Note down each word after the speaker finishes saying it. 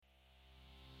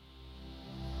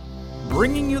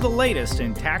Bringing you the latest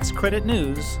in tax credit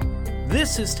news,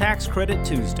 this is Tax Credit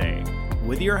Tuesday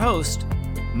with your host,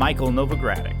 Michael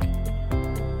Novogradac.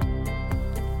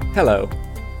 Hello,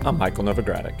 I'm Michael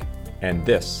Novogradac, and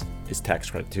this is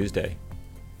Tax Credit Tuesday.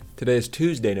 Today is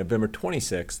Tuesday, November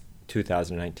 26th,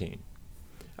 2019.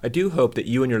 I do hope that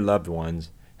you and your loved ones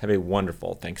have a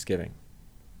wonderful Thanksgiving.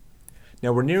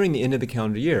 Now we're nearing the end of the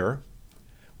calendar year,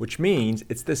 which means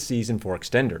it's the season for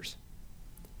extenders.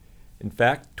 In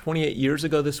fact, 28 years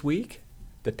ago this week,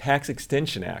 the Tax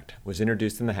Extension Act was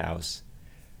introduced in the House.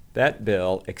 That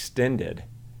bill extended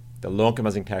the low-income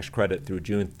housing tax credit through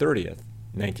June 30th,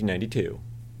 1992,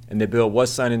 and the bill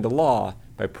was signed into law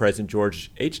by President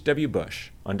George H.W. Bush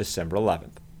on December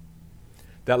 11th.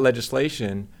 That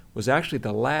legislation was actually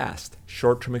the last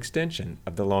short-term extension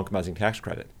of the low-income housing tax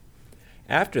credit.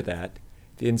 After that,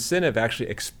 the incentive actually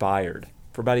expired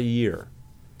for about a year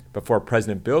before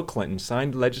President Bill Clinton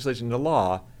signed legislation into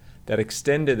law that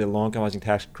extended the low-income housing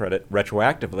tax credit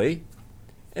retroactively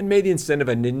and made the incentive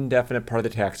an indefinite part of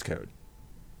the tax code.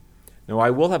 Now, I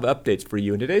will have updates for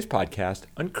you in today's podcast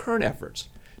on current efforts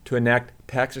to enact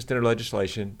tax extender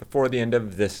legislation before the end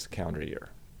of this calendar year.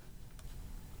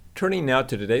 Turning now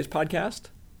to today's podcast,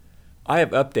 I have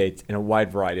updates in a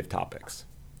wide variety of topics.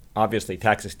 Obviously,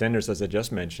 tax extenders, as I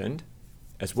just mentioned,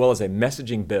 as well as a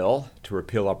messaging bill to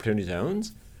repeal opportunity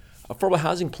zones, affordable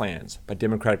housing plans by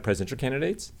Democratic presidential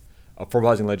candidates, affordable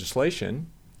housing legislation,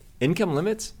 income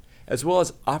limits, as well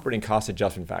as operating cost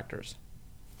adjustment factors.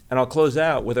 And I'll close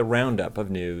out with a roundup of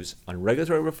news on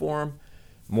regulatory reform,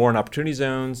 more on opportunity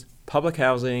zones, public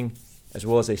housing, as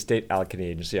well as a state allocating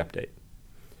agency update.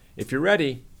 If you're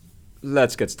ready,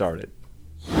 let's get started.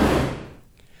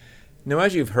 Now,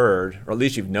 as you've heard, or at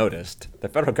least you've noticed, the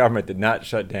federal government did not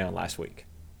shut down last week.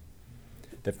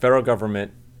 The federal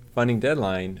government funding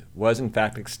deadline was in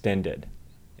fact extended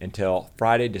until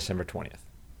Friday, December 20th,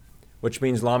 which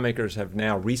means lawmakers have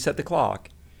now reset the clock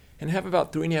and have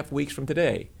about 3.5 weeks from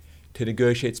today to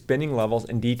negotiate spending levels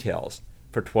and details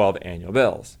for 12 annual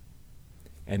bills.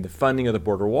 And the funding of the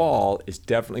border wall is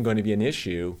definitely going to be an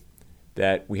issue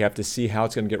that we have to see how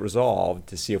it's going to get resolved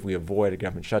to see if we avoid a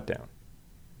government shutdown.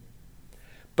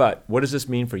 But what does this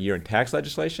mean for year-end tax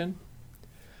legislation?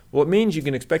 Well, it means you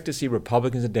can expect to see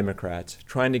Republicans and Democrats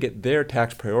trying to get their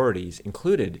tax priorities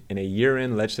included in a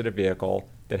year-end legislative vehicle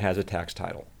that has a tax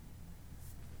title.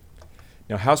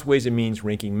 Now, House Ways and Means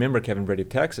Ranking Member Kevin Brady of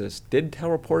Texas did tell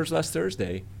reporters last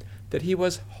Thursday that he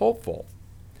was hopeful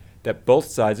that both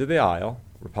sides of the aisle,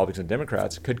 Republicans and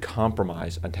Democrats, could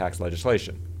compromise on tax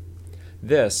legislation.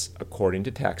 This, according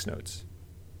to tax notes.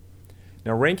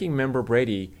 Now, Ranking Member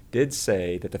Brady did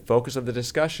say that the focus of the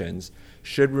discussions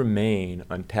should remain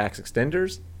on tax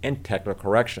extenders and technical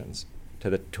corrections to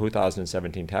the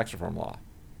 2017 tax reform law.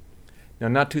 Now,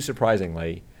 not too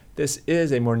surprisingly, this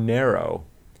is a more narrow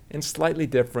and slightly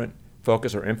different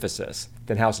focus or emphasis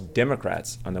than House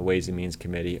Democrats on the Ways and Means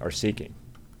Committee are seeking.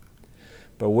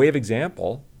 By way of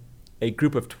example, a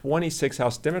group of 26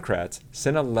 House Democrats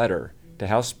sent a letter to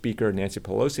House Speaker Nancy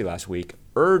Pelosi last week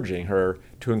urging her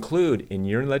to include in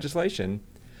year-end legislation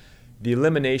the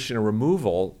elimination or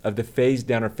removal of the phase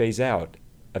down or phase out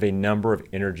of a number of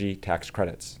energy tax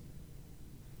credits.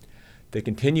 The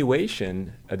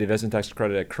continuation of the investment tax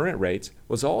credit at current rates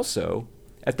was also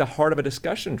at the heart of a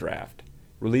discussion draft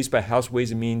released by House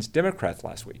Ways and Means Democrats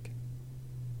last week.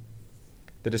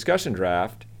 The discussion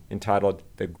draft, entitled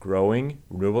the Growing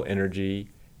Renewable Energy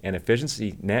and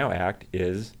Efficiency Now Act,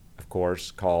 is, of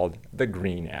course, called the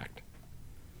GREEN Act.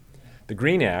 The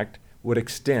GREEN Act would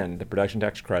extend the production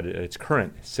tax credit at its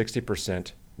current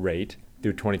 60% rate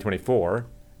through 2024,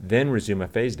 then resume a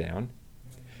phase down.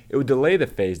 It would delay the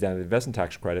phase down of the investment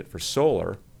tax credit for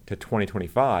solar to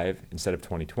 2025 instead of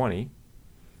 2020,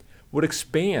 would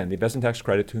expand the investment tax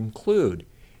credit to include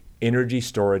energy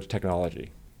storage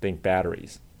technology, think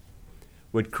batteries,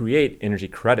 would create energy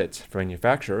credits for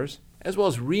manufacturers, as well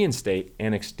as reinstate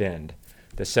and extend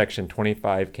the Section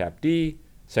 25 Cap D,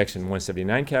 Section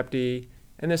 179 Cap D,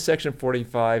 and the Section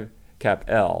 45 Cap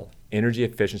L energy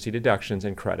efficiency deductions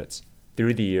and credits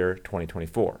through the year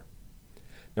 2024.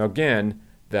 Now again,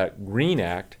 the GREEN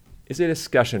Act is a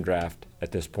discussion draft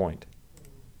at this point.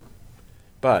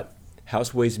 But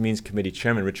House Ways and Means Committee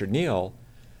Chairman Richard Neal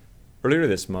earlier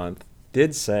this month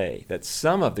did say that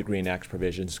some of the GREEN Act's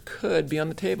provisions could be on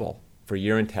the table for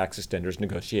year-end tax extenders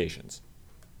negotiations.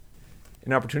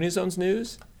 In Opportunity Zones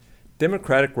news,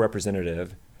 Democratic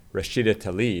Representative Rashida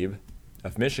Tlaib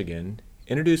of Michigan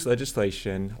introduced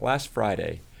legislation last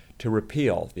Friday to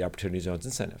repeal the Opportunity Zones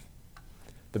incentive.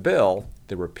 The bill,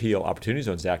 the Repeal Opportunity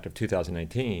Zones Act of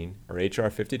 2019, or H.R.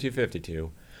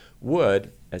 5252,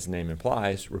 would, as the name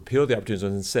implies, repeal the Opportunity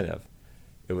Zone's incentive.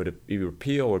 It would be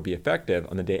repeal would be effective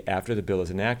on the day after the bill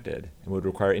is enacted and would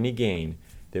require any gain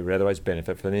that would otherwise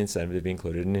benefit from the incentive to be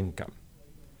included in income.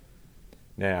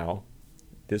 Now,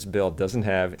 this bill doesn't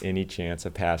have any chance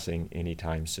of passing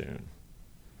anytime soon.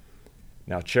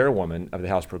 Now, Chairwoman of the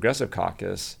House Progressive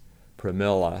Caucus,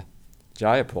 Pramila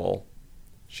Jayapal,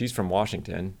 she's from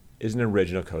Washington, is an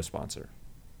original co-sponsor.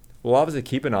 We'll obviously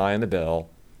keep an eye on the bill,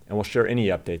 and we'll share any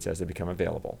updates as they become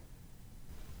available.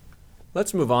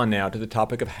 Let's move on now to the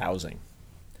topic of housing.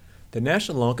 The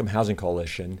National Low-Income Housing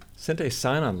Coalition sent a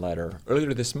sign-on letter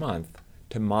earlier this month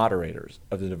to moderators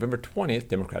of the November 20th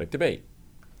Democratic debate.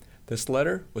 This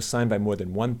letter was signed by more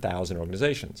than 1,000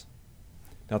 organizations.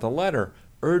 Now, the letter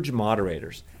urged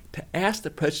moderators to ask the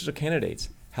presidential candidates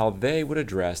how they would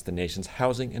address the nation's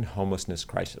housing and homelessness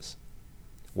crisis.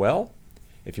 Well,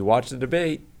 if you watched the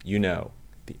debate, you know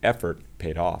the effort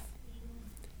paid off.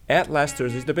 At last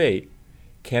Thursday's debate,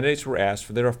 candidates were asked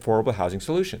for their affordable housing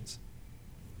solutions.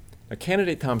 Now,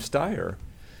 candidate Tom Steyer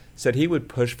said he would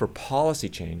push for policy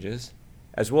changes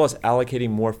as well as allocating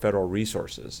more federal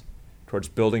resources towards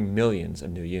building millions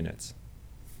of new units.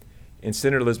 And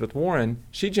Senator Elizabeth Warren,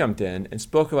 she jumped in and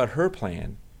spoke about her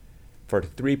plan for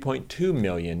 3.2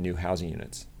 million new housing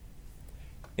units.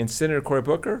 And Senator Cory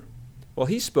Booker, well,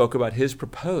 he spoke about his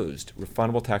proposed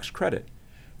refundable tax credit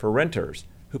for renters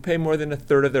who pay more than a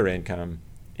third of their income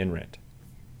in rent.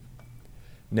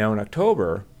 Now, in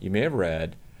October, you may have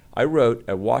read, I wrote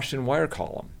a Washington Wire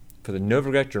column for the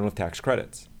Novogradac Journal of Tax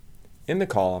Credits. In the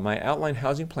column, I outlined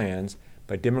housing plans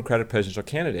by Democratic presidential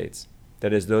candidates,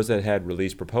 that is, those that had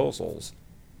released proposals.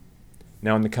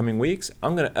 Now, in the coming weeks,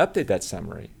 I'm going to update that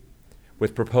summary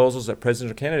with proposals that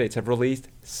presidential candidates have released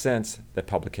since the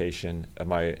publication of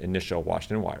my initial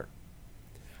Washington Wire.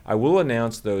 I will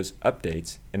announce those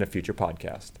updates in a future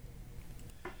podcast.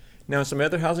 Now, in some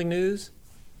other housing news,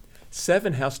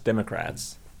 7 House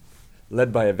Democrats,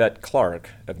 led by Yvette Clarke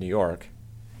of New York,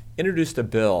 introduced a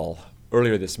bill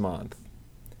earlier this month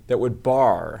that would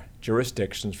bar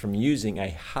jurisdictions from using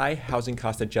a high housing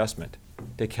cost adjustment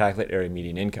to calculate area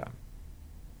median income.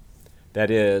 That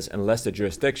is, unless the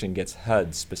jurisdiction gets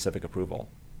HUD's specific approval.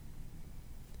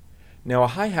 Now, a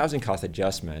high housing cost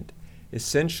adjustment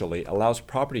essentially allows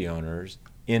property owners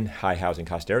in high housing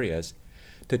cost areas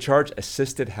to charge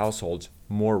assisted households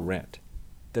more rent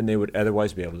than they would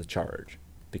otherwise be able to charge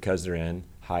because they're in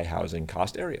high housing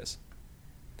cost areas.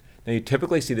 Now, you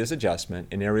typically see this adjustment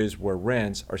in areas where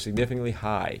rents are significantly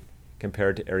high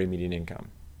compared to area median income.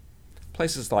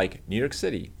 Places like New York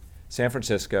City, San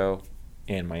Francisco,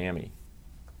 and Miami.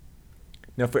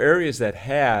 Now, for areas that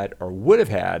had or would have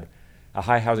had a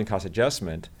high housing cost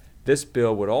adjustment, this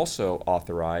bill would also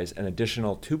authorize an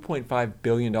additional $2.5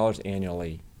 billion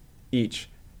annually each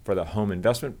for the Home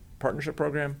Investment Partnership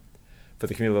Program, for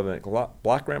the Community Living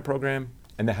Block Grant Program,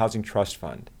 and the Housing Trust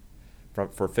Fund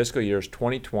for fiscal years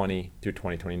 2020 through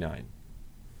 2029.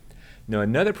 Now,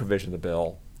 another provision of the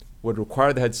bill would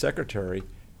require the HUD Secretary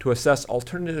to assess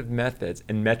alternative methods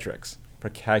and metrics for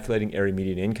calculating area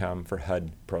median income for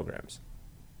HUD programs.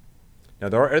 Now,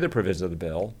 there are other provisions of the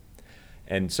bill,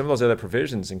 and some of those other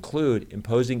provisions include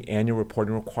imposing annual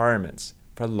reporting requirements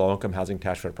for low-income housing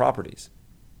tax credit properties.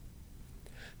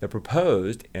 The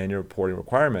proposed annual reporting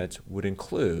requirements would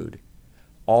include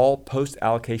all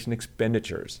post-allocation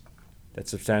expenditures that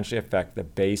substantially affect the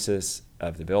basis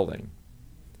of the building,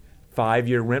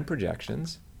 5-year rent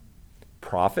projections,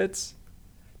 profits,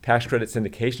 tax credit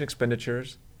syndication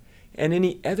expenditures, and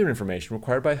any other information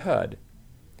required by HUD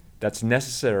that's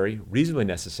reasonably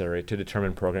necessary to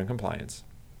determine program compliance.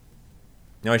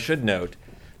 Now, I should note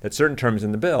that certain terms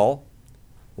in the bill,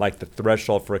 like the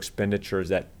threshold for expenditures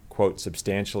that, quote,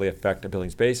 substantially affect a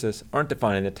building's basis, aren't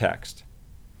defined in the text.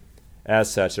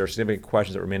 As such, there are significant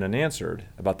questions that remain unanswered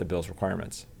about the bill's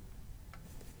requirements.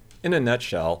 In a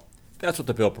nutshell, that's what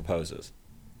the bill proposes.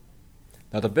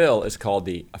 Now, the bill is called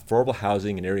the Affordable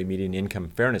Housing and Area Median Income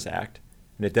Fairness Act,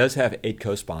 and it does have 8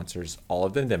 co-sponsors, all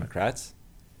of them Democrats,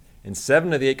 and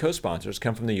 7 of the 8 co-sponsors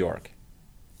come from New York,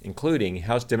 including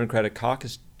House Democratic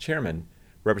Caucus Chairman,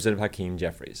 Representative Hakeem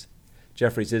Jeffries.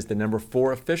 Jeffries is the number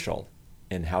 4 official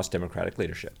in House Democratic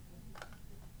leadership.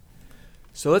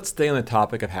 So let's stay on the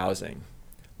topic of housing.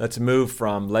 Let's move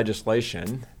from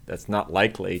legislation that's not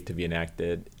likely to be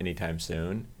enacted anytime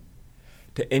soon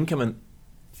to income and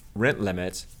rent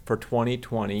limits for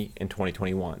 2020 and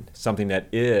 2021, something that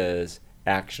is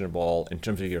actionable in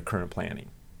terms of your current planning.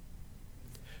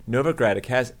 Novogradac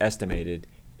has estimated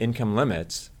income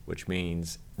limits, which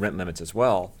means rent limits as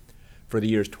well, for the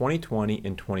years 2020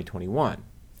 and 2021.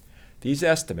 These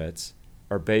estimates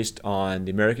are based on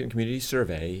the American Community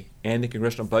Survey and the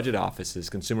Congressional Budget Office's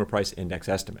Consumer Price Index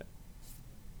estimate.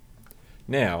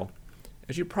 Now,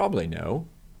 as you probably know,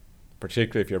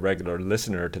 particularly if you're a regular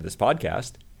listener to this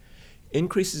podcast,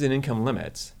 increases in income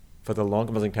limits for the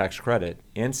low-income housing tax credit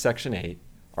and Section 8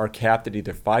 are capped at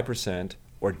either 5%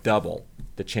 or double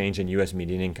the change in U.S.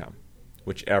 median income,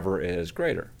 whichever is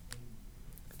greater.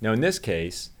 Now, in this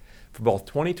case, for both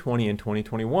 2020 and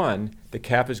 2021, the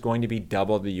cap is going to be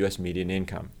double the U.S. median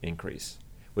income increase,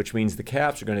 which means the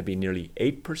caps are going to be nearly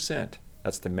 8%.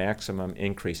 That's the maximum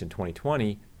increase in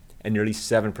 2020, and nearly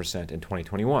 7% in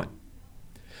 2021.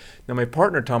 Now, my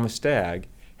partner, Thomas Stagg,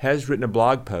 has written a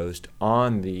blog post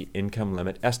on the income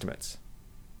limit estimates.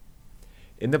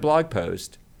 In the blog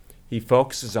post, he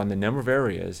focuses on the number of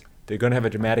areas that are going to have a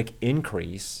dramatic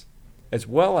increase as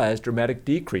well as dramatic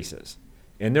decreases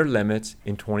in their limits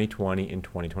in 2020 and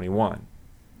 2021.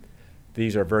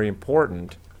 These are very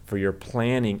important for your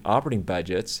planning operating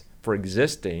budgets for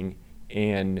existing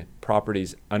and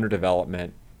properties under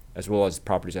development as well as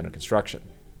properties under construction.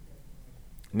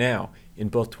 Now, in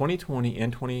both 2020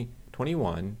 and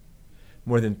 2021,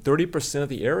 more than 30% of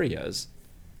the areas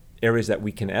that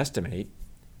we can estimate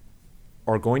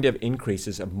are going to have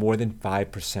increases of more than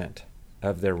 5%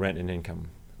 of their rent and income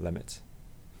limits.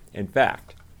 In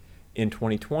fact, in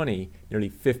 2020, nearly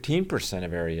 15%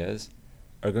 of areas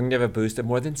are going to have a boost of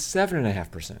more than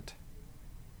 7.5%.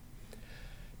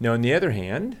 Now, on the other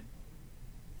hand,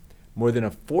 more than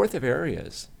a fourth of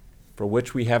areas for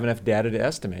which we have enough data to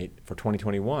estimate for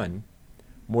 2021,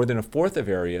 more than a fourth of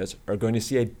areas are going to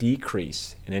see a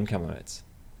decrease in income limits.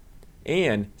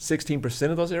 And 16%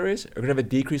 of those areas are going to have a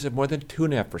decrease of more than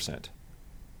 2.5%.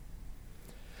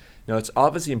 Now, it's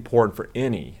obviously important for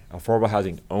any affordable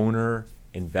housing owner,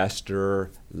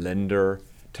 investor, lender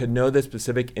to know the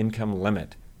specific income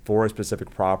limit for a specific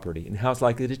property and how it's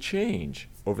likely to change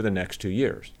over the next 2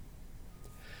 years.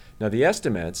 Now, the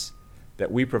estimates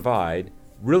that we provide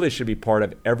really should be part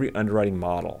of every underwriting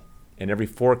model and every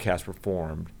forecast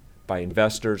performed by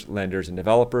investors, lenders, and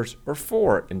developers, or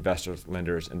for investors,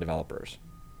 lenders, and developers.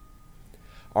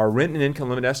 Our rent and income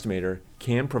limit estimator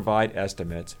can provide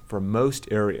estimates for most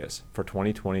areas for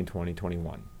 2020 and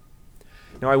 2021.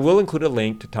 Now, I will include a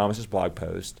link to Thomas's blog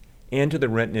post and to the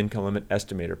rent and income limit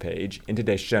estimator page in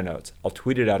today's show notes. I'll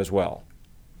tweet it out as well.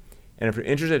 And if you're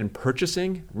interested in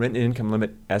purchasing rent and income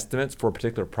limit estimates for a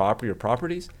particular property or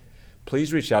properties,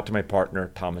 please reach out to my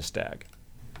partner, Thomas Stagg.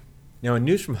 Now, in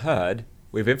news from HUD,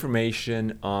 we have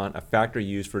information on a factor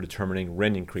used for determining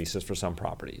rent increases for some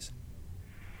properties.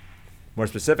 More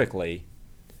specifically,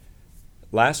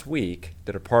 last week,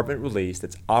 the department released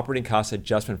its operating cost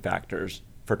adjustment factors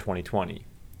for 2020,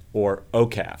 or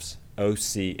OCAFs,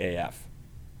 O-C-A-F.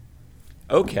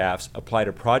 OCAFs apply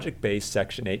to project-based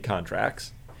Section 8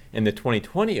 contracts, and the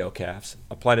 2020 OCAFs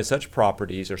apply to such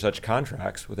properties or such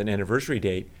contracts with an anniversary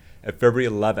date of February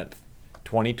 11th,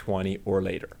 2020 or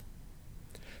later.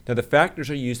 Now, the factors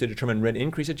are used to determine rent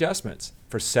increase adjustments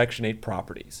for Section 8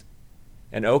 properties,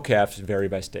 and OCAFs vary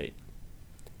by state.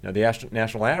 Now, the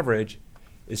national average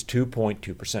is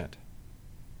 2.2%.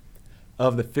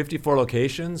 Of the 54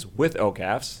 locations with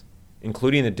OCAFs,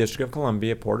 including the District of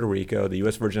Columbia, Puerto Rico, the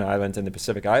U.S. Virgin Islands, and the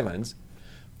Pacific Islands,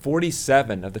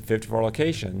 47 of the 54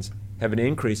 locations have an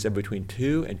increase of between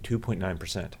 2 and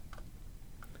 2.9%.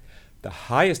 The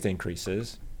highest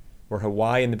increases were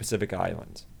Hawaii and the Pacific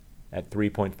Islands at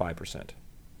 3.5%.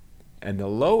 And the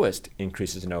lowest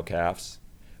increases in OCAFs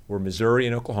were Missouri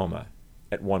and Oklahoma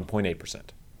at 1.8%.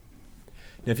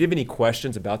 Now, if you have any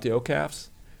questions about the OCAFs,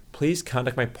 please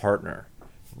contact my partner,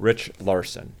 Rich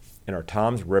Larson, in our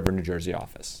Toms River, New Jersey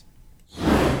office.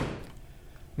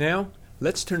 Now,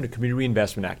 let's turn to Community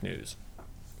Reinvestment Act news.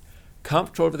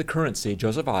 Comptroller of the Currency,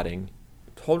 Joseph Otting,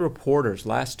 told reporters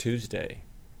last Tuesday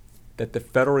that the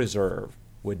Federal Reserve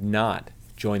would not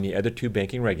join the other two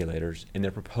banking regulators in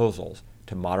their proposals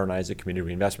to modernize the Community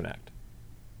Reinvestment Act.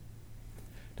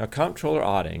 Now, Comptroller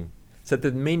Otting said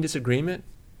that the main disagreement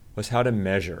was how to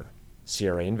measure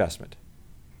CRA investment.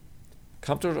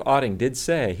 Comptroller Otting did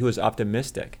say he was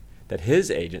optimistic that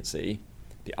his agency,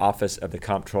 the Office of the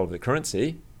Comptroller of the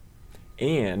Currency,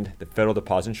 and the Federal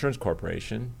Deposit Insurance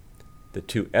Corporation, the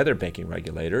two other banking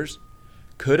regulators,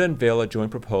 could unveil a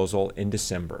joint proposal in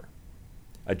December,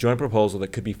 a joint proposal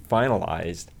that could be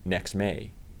finalized next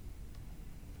May.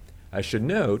 I should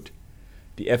note,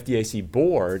 the FDIC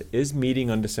board is meeting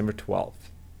on December 12th,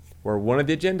 where one of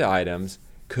the agenda items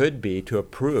could be to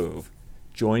approve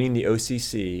joining the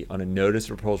OCC on a notice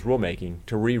of proposed rulemaking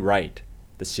to rewrite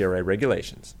the CRA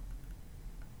regulations.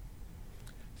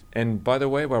 And by the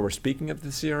way, while we're speaking of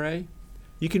the CRA,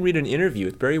 you can read an interview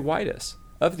with Barry Whitus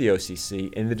of the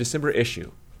OCC in the December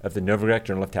issue of the Novogradac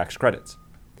Journal of Tax Credits.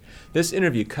 This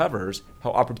interview covers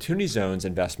how Opportunity Zones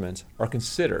investments are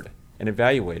considered and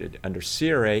evaluated under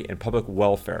CRA and Public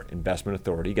Welfare Investment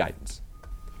Authority guidance.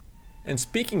 And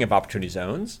speaking of Opportunity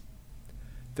Zones,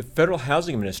 the Federal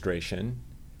Housing Administration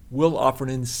will offer an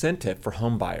incentive for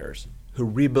home buyers who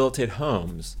rehabilitate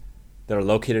homes that are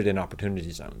located in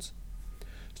Opportunity Zones.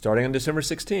 Starting on December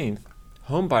 16th,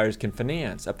 home buyers can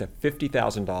finance up to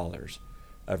 $50,000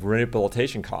 of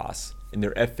rehabilitation costs in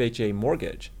their FHA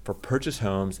mortgage for purchase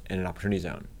homes in an Opportunity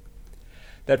Zone.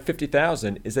 That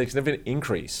 $50,000 is a significant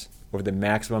increase over the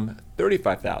maximum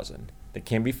 $35,000 that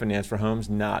can be financed for homes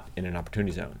not in an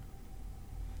Opportunity Zone.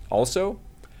 Also,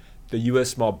 the U.S.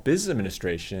 Small Business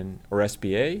Administration, or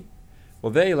SBA,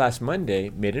 they last Monday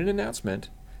made an announcement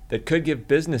that could give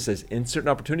businesses in certain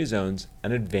Opportunity Zones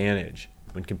an advantage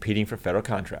when competing for federal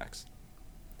contracts.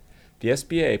 The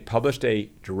SBA published a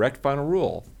direct final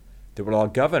rule that would allow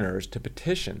governors to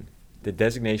petition the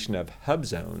designation of HUB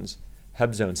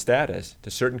zone status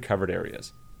to certain covered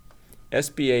areas.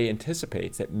 SBA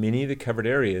anticipates that many of the covered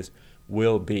areas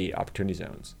will be Opportunity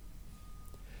Zones.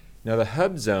 Now, the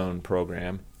HUB Zone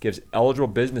program gives eligible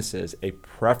businesses a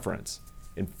preference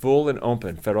in full and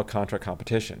open federal contract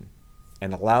competition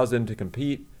and allows them to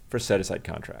compete for set-aside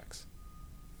contracts.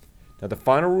 Now, the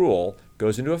final rule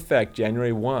goes into effect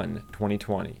January 1,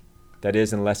 2020. That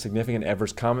is, unless significant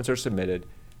adverse comments are submitted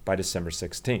by December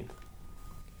 16th.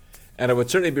 And I would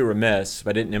certainly be remiss if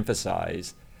I didn't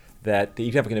emphasize that the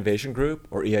Economic Innovation Group,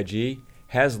 or EIG,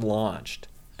 has launched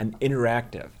an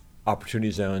interactive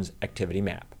Opportunity Zones activity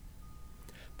map.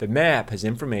 The map has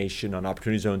information on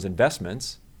Opportunity Zones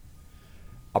investments,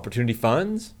 opportunity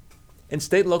funds, and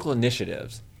state and local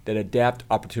initiatives that adapt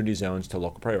Opportunity Zones to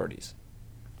local priorities.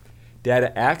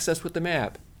 Data accessed with the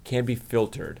map can be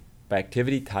filtered by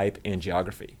activity type and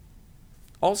geography.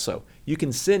 Also, you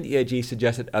can send EIG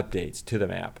suggested updates to the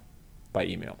map by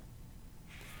email.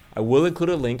 I will include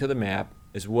a link to the map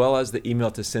as well as the email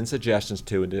to send suggestions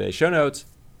to in today's show notes,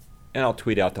 and I'll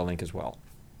tweet out the link as well.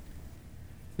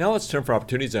 Now let's turn from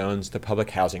Opportunity Zones to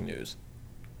public housing news.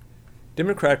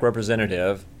 Democratic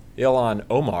Representative Ilhan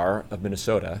Omar of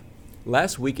Minnesota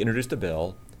last week introduced a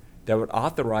bill that would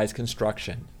authorize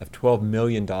construction of $12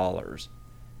 million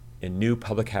in new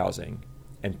public housing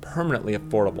and permanently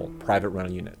affordable private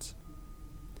rental units.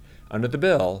 Under the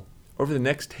bill, over the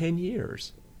next 10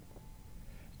 years,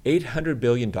 $800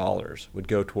 billion would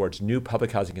go towards new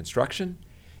public housing construction,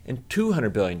 and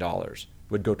 $200 billion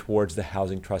would go towards the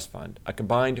Housing Trust Fund, a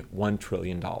combined $1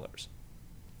 trillion.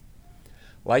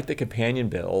 Like the companion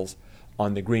bills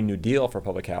on the Green New Deal for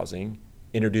public housing,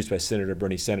 introduced by Senator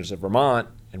Bernie Sanders of Vermont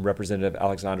and Representative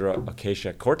Alexandra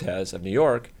Ocasio-Cortez of New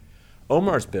York,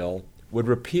 Omar's bill would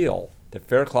repeal the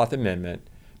Faircloth Amendment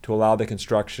to allow the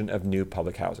construction of new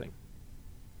public housing.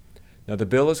 Now, the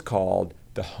bill is called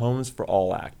the Homes for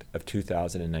All Act of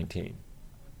 2019.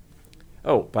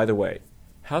 Oh, by the way,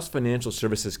 House Financial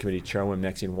Services Committee Chairwoman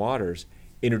Maxine Waters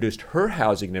introduced her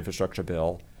housing and infrastructure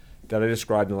bill that I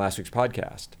described in last week's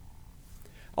podcast.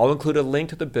 I'll include a link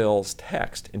to the bill's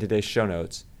text in today's show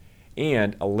notes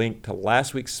and a link to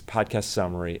last week's podcast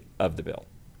summary of the bill.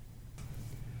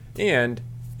 And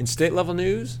in state-level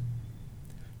news,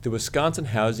 the Wisconsin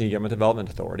Housing and Government Development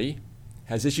Authority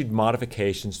has issued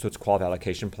modifications to its qualified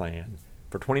allocation plan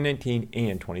for 2019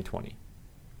 and 2020.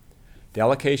 The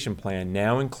allocation plan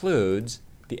now includes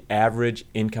the average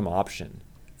income option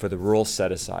for the rural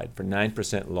set-aside for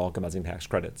 9% low-income housing tax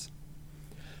credits.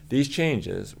 These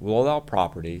changes will allow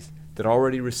properties that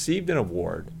already received an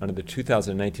award under the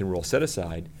 2019 rural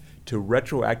set-aside to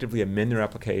retroactively amend their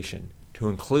application to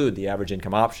include the average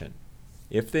income option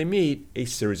if they meet a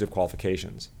series of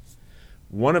qualifications.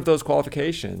 One of those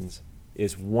qualifications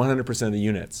is 100% of the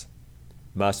units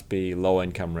must be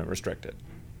low-income rent restricted.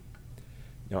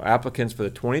 Now, applicants for the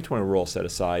 2020 rural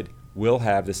set-aside will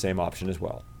have the same option as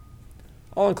well.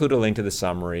 I'll include a link to the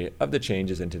summary of the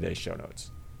changes in today's show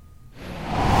notes.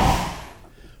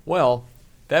 Well,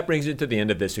 that brings it to the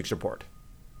end of this week's report.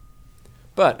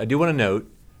 But I do want to note,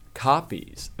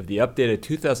 copies of the updated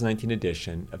 2019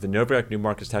 edition of the Novogradac New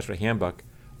Markets Tax Credit Handbook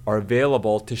are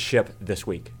available to ship this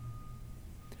week.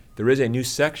 There is a new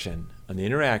section on the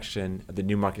interaction of the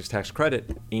New Markets Tax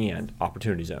Credit and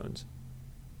Opportunity Zones.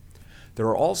 There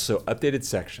are also updated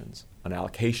sections on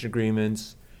allocation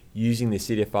agreements, using the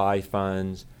CDFI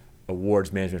funds,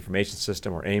 Awards Management Information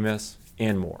System, or AMIS,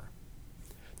 and more.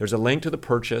 There's a link to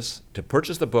purchase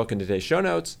the book in today's show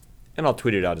notes, and I'll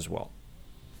tweet it out as well.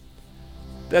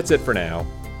 That's it for now.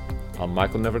 I'm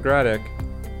Michael Novogradac.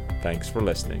 Thanks for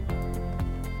listening.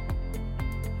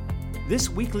 This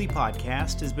weekly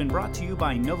podcast has been brought to you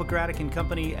by Novogradac &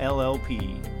 Company,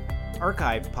 LLP.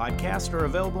 Archived podcasts are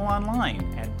available online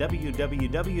at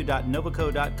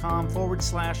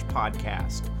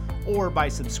www.novoco.com/podcast or by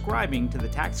subscribing to the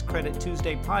Tax Credit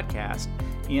Tuesday podcast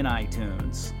in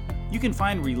iTunes. You can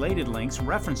find related links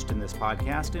referenced in this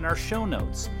podcast in our show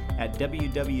notes at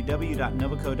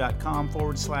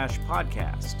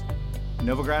www.novoco.com/podcast.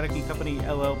 Novogradac & Company,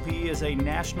 LLP is a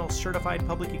national certified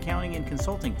public accounting and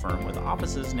consulting firm with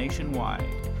offices nationwide.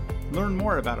 Learn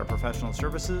more about our professional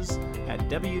services at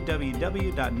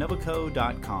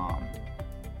www.novoco.com.